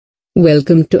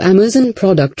Welcome to Amazon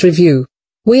Product Review.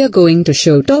 We are going to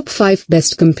show top 5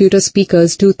 best computer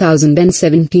speakers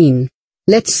 2017.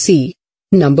 Let's see.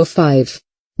 Number 5.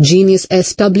 Genius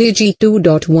SWG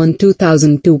 2.1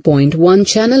 2002.1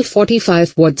 channel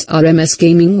 45 watts RMS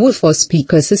gaming woofer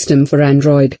speaker system for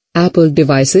Android, Apple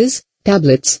devices,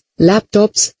 tablets,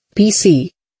 laptops,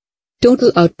 PC.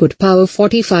 Total output power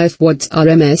 45 watts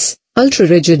RMS,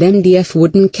 ultra-rigid MDF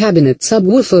wooden cabinet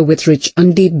subwoofer with rich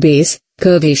and deep bass,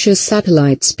 curvaceous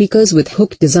satellite speakers with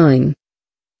hook design.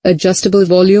 Adjustable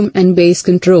volume and bass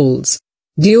controls.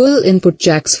 Dual input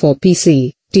jacks for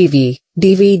PC, TV,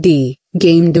 DVD,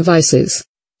 game devices.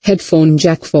 Headphone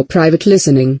jack for private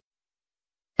listening.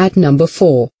 At number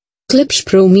 4. Klipsch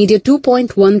Pro Media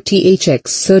 2.1 THX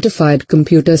certified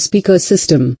computer speaker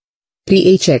system.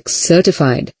 THX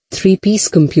certified, 3-piece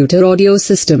computer audio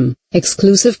system.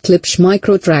 Exclusive Klipsch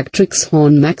Microtractrix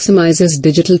horn maximizes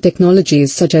digital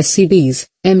technologies such as CDs,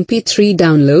 MP3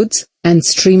 downloads, and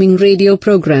streaming radio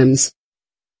programs.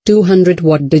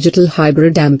 200-watt digital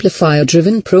hybrid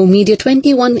amplifier-driven Pro Media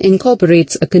 21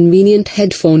 incorporates a convenient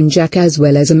headphone jack as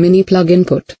well as a mini plug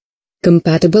input.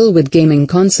 Compatible with gaming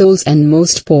consoles and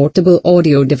most portable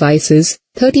audio devices,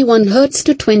 31 Hz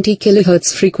to 20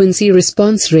 kHz frequency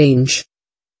response range.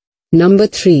 Number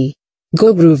 3.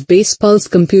 GoGroove Bass Pulse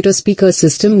Computer Speaker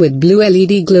System with blue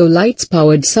LED glow lights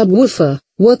powered subwoofer,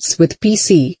 works with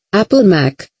PC, Apple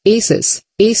Mac, Asus,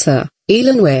 Acer,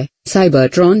 Alienware,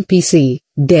 Cybertron PC,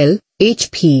 Dell,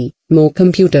 HP, more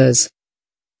computers.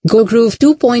 GoGroove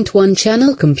 2.1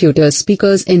 channel computer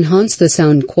speakers enhance the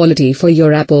sound quality for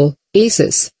your Apple,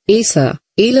 Asus, Acer,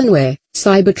 Alienware,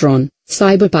 Cybertron,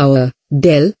 CyberPower,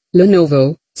 Dell,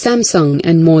 Lenovo, Samsung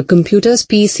and more computers.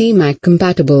 PC Mac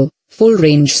compatible.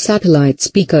 Full-range satellite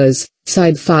speakers,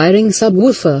 side-firing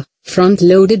subwoofer,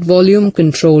 front-loaded volume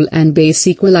control and bass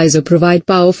equalizer provide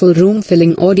powerful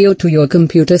room-filling audio to your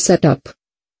computer setup.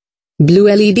 Blue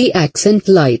LED accent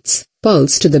lights,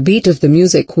 pulse to the beat of the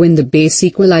music when the bass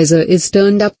equalizer is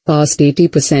turned up past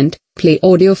 80%, play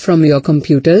audio from your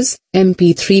computers,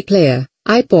 MP3 player,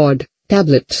 iPod,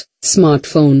 tablet,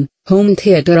 smartphone, home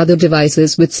theater other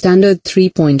devices with standard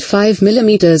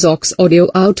 3.5mm aux audio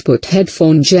output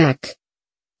headphone jack.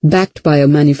 Backed by a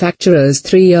manufacturer's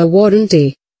 3-year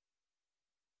warranty.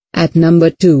 At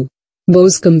number 2.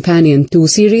 Bose Companion 2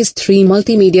 Series 3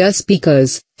 multimedia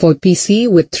speakers, for PC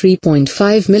with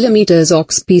 3.5mm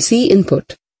aux PC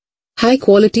input. High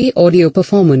quality audio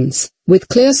performance, with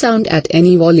clear sound at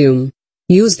any volume.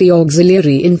 Use the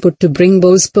auxiliary input to bring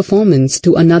Bose performance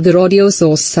to another audio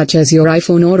source such as your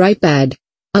iPhone or iPad.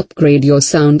 Upgrade your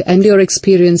sound and your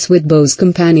experience with Bose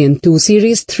Companion 2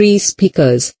 Series 3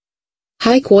 speakers.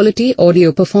 High quality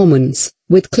audio performance,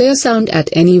 with clear sound at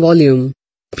any volume.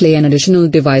 Play an additional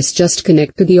device, just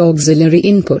connect to the auxiliary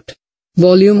input.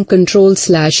 Volume control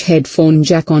 / headphone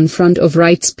jack on front of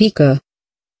right speaker.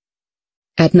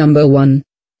 At number 1.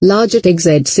 Logitech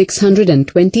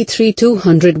Z623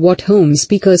 200-watt home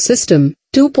speaker system,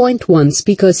 2.1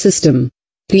 speaker system.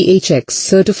 THX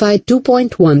certified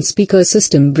 2.1 speaker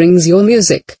system brings your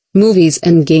music, movies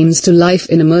and games to life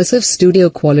in immersive studio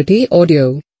quality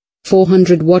audio.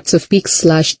 400 watts of peak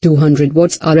 / 200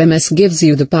 watts RMS gives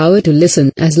you the power to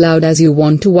listen as loud as you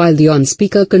want to, while the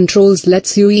on-speaker controls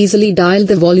lets you easily dial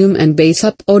the volume and bass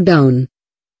up or down.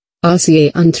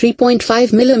 RCA and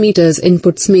 3.5mm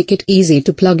inputs make it easy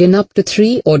to plug in up to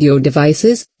 3 audio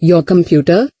devices, your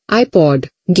computer, iPod,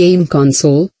 game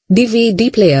console,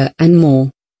 DVD player and more.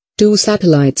 2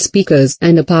 satellite speakers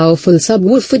and a powerful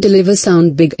subwoofer deliver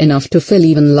sound big enough to fill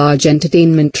even large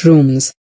entertainment rooms.